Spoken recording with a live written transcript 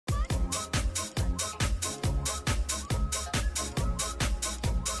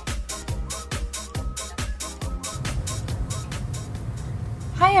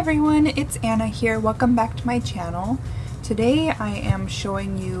Hi everyone, it's Anna here. Welcome back to my channel. Today I am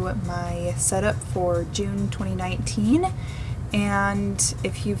showing you my setup for June 2019, and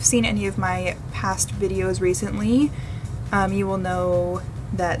if you've seen any of my past videos recently, you will know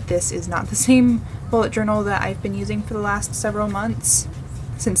that this is not the same bullet journal that I've been using for the last several months,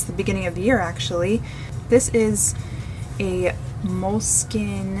 since the beginning of the year actually. This is a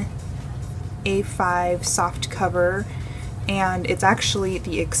Moleskine A5 soft cover, and it's actually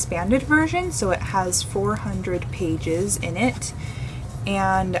the expanded version, so it has 400 pages in it.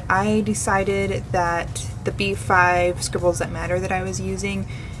 And I decided that the B5 Scribbles That Matter that I was using,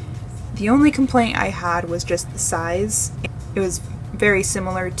 the only complaint I had was just the size. It was very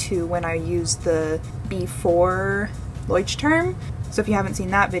similar to when I used the B4 Leuchtturm. So if you haven't seen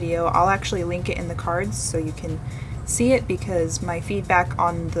that video, I'll actually link it in the cards so you can see it, because my feedback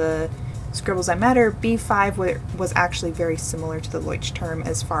on the Scribbles That Matter B5 was actually very similar to the Leuchtturm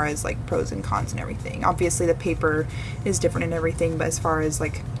as far as like pros and cons and everything. Obviously the paper is different and everything, but as far as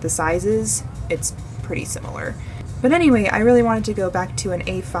like the sizes, it's pretty similar. But anyway, I really wanted to go back to an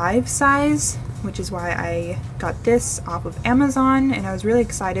A5 size, which is why I got this off of Amazon, and I was really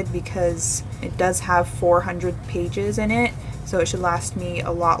excited because it does have 400 pages in it, so it should last me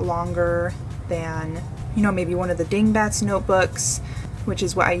a lot longer than, you know, maybe one of the Dingbats notebooks, which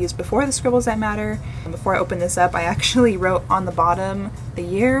is what I used before the Scribbles That Matter. Before I opened this up, I actually wrote on the bottom the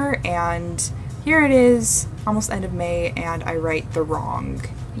year, and here it is, almost end of May, and I write the wrong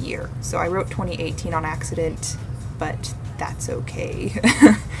year. So I wrote 2018 on accident, but that's okay.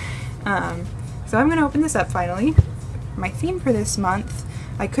 So I'm gonna open this up finally. My theme for this month,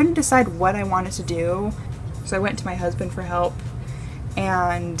 I couldn't decide what I wanted to do, so I went to my husband for help,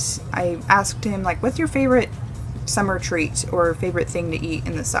 and I asked him, like, what's your favorite summer treat or favorite thing to eat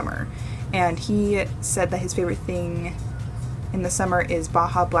in the summer? And he said that his favorite thing in the summer is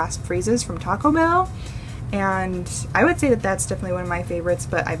Baja Blast Freezes from Taco Bell, and I would say that that's definitely one of my favorites,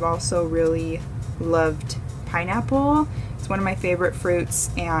 but I've also really loved pineapple. It's one of my favorite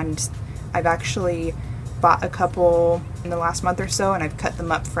fruits, and I've actually bought a couple in the last month or so, and I've cut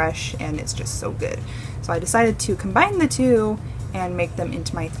them up fresh, and it's just so good. So I decided to combine the two and make them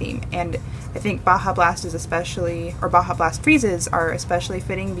into my theme. And I think Baja Blast is especially, or Baja Blast Freezes are especially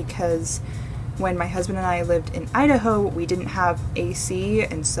fitting because when my husband and I lived in Idaho, we didn't have AC,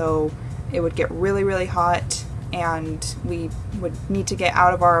 and so it would get really, really hot, and we would need to get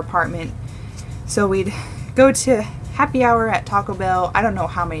out of our apartment. So we'd go to happy hour at Taco Bell. I don't know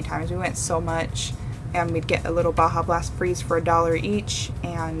how many times, we went so much, and we'd get a little Baja Blast Freeze for $1 each,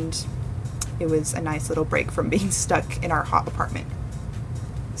 and it was a nice little break from being stuck in our hot apartment.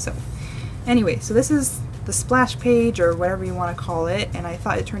 So anyway, so this is the splash page, or whatever you want to call it, and I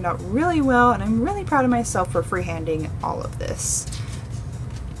thought it turned out really well, and I'm really proud of myself for freehanding all of this.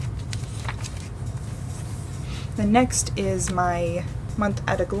 The next is my month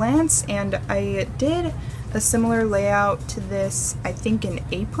at a glance, and I did a similar layout to this, I think in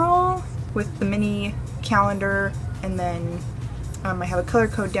April, with the mini calendar, and then I have a color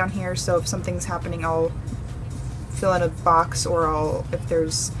code down here, so if something's happening, I'll fill in a box, or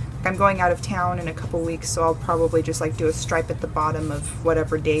I'm going out of town in a couple weeks, so I'll probably just like do a stripe at the bottom of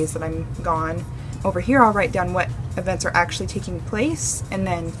whatever days that I'm gone. Over here I'll write down what events are actually taking place, and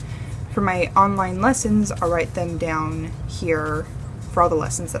then for my online lessons I'll write them down here for all the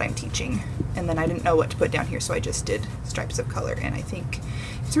lessons that I'm teaching. And then I didn't know what to put down here, so I just did stripes of color, and I think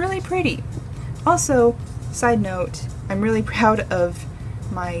it's really pretty. Also, side note, I'm really proud of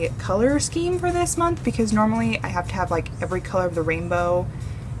my color scheme for this month, because normally I have to have like every color of the rainbow,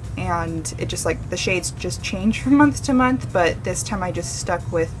 and it just like the shades just change from month to month, but this time I just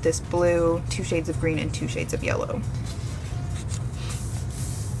stuck with this blue, 2 shades of green, and 2 shades of yellow.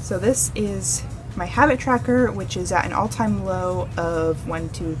 So this is my habit tracker, which is at an all-time low of 1,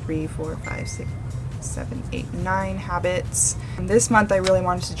 2, 3, 4, 5, 6, 7, 8, 9 habits. And this month I really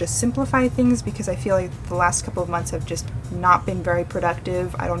wanted to just simplify things, because I feel like the last couple of months have just not been very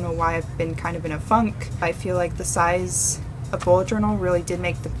productive. I don't know why, I've been kind of in a funk. I feel like the size of bullet journal really did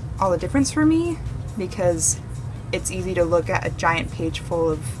make all the difference for me, because it's easy to look at a giant page full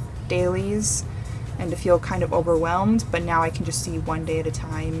of dailies and to feel kind of overwhelmed, but now I can just see one day at a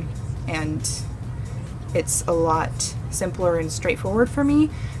time, and it's a lot simpler and straightforward for me.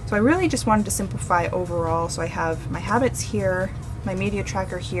 So I really just wanted to simplify overall. So I have my habits here, my media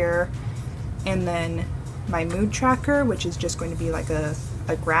tracker here, and then my mood tracker, which is just going to be like a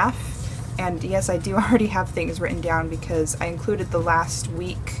graph. And yes, I do already have things written down, because I included the last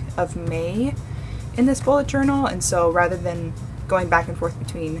week of May in this bullet journal, and so rather than going back and forth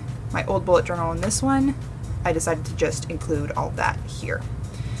between my old bullet journal and this one, I decided to just include all that here.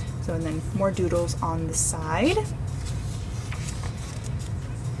 So, and then more doodles on the side.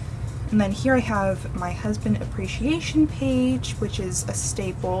 And then here I have my husband appreciation page, which is a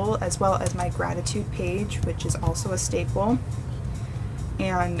staple, as well as my gratitude page, which is also a staple.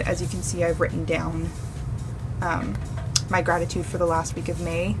 And as you can see, I've written down my gratitude for the last week of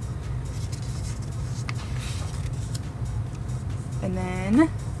May. And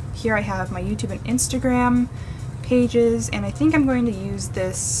then here I have my YouTube and Instagram pages, and I think I'm going to use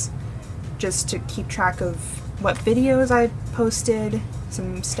this just to keep track of what videos I posted,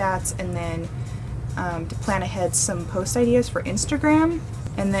 some stats, and then to plan ahead some post ideas for Instagram.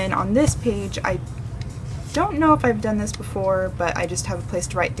 And then on this page, I don't know if I've done this before, but I just have a place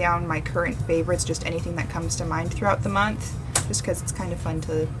to write down my current favorites, just anything that comes to mind throughout the month, just because it's kind of fun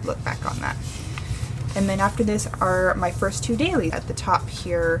to look back on that. And then after this are my first 2 dailies. At the top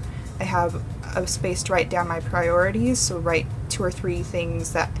here, I have a space to write down my priorities, so write 2 or 3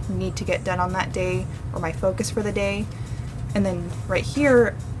 things that need to get done on that day, or my focus for the day. And then right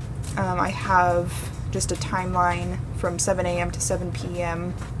here, I have just a timeline from 7 a.m. to 7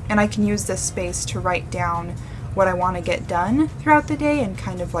 p.m. and I can use this space to write down what I want to get done throughout the day and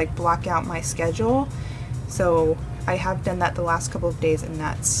kind of like block out my schedule. So I have done that the last couple of days, and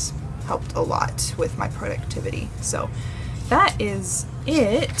that's helped a lot with my productivity. So that is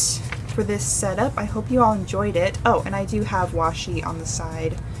it for this setup. I hope you all enjoyed it. Oh, and I do have washi on the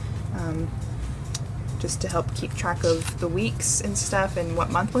side, just to help keep track of the weeks and stuff and what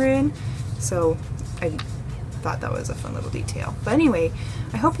month we're in. So I thought that was a fun little detail. But anyway,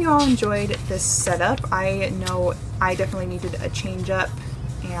 I hope you all enjoyed this setup. I know I definitely needed a change up,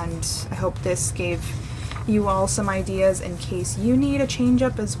 and I hope this gave you all some ideas in case you need a change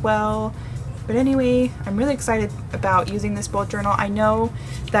up as well. But anyway, I'm really excited about using this bullet journal. I know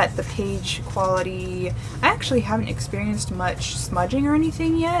that the page quality, I actually haven't experienced much smudging or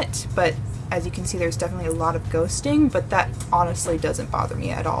anything yet, but as you can see, there's definitely a lot of ghosting, but that honestly doesn't bother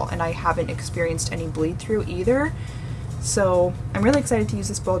me at all, and I haven't experienced any bleed through either. So I'm really excited to use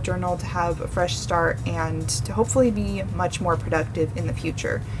this bullet journal to have a fresh start and to hopefully be much more productive in the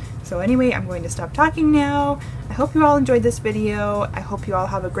future. So anyway, I'm going to stop talking now. I hope you all enjoyed this video. I hope you all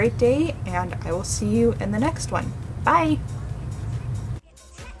have a great day, and I will see you in the next one. Bye!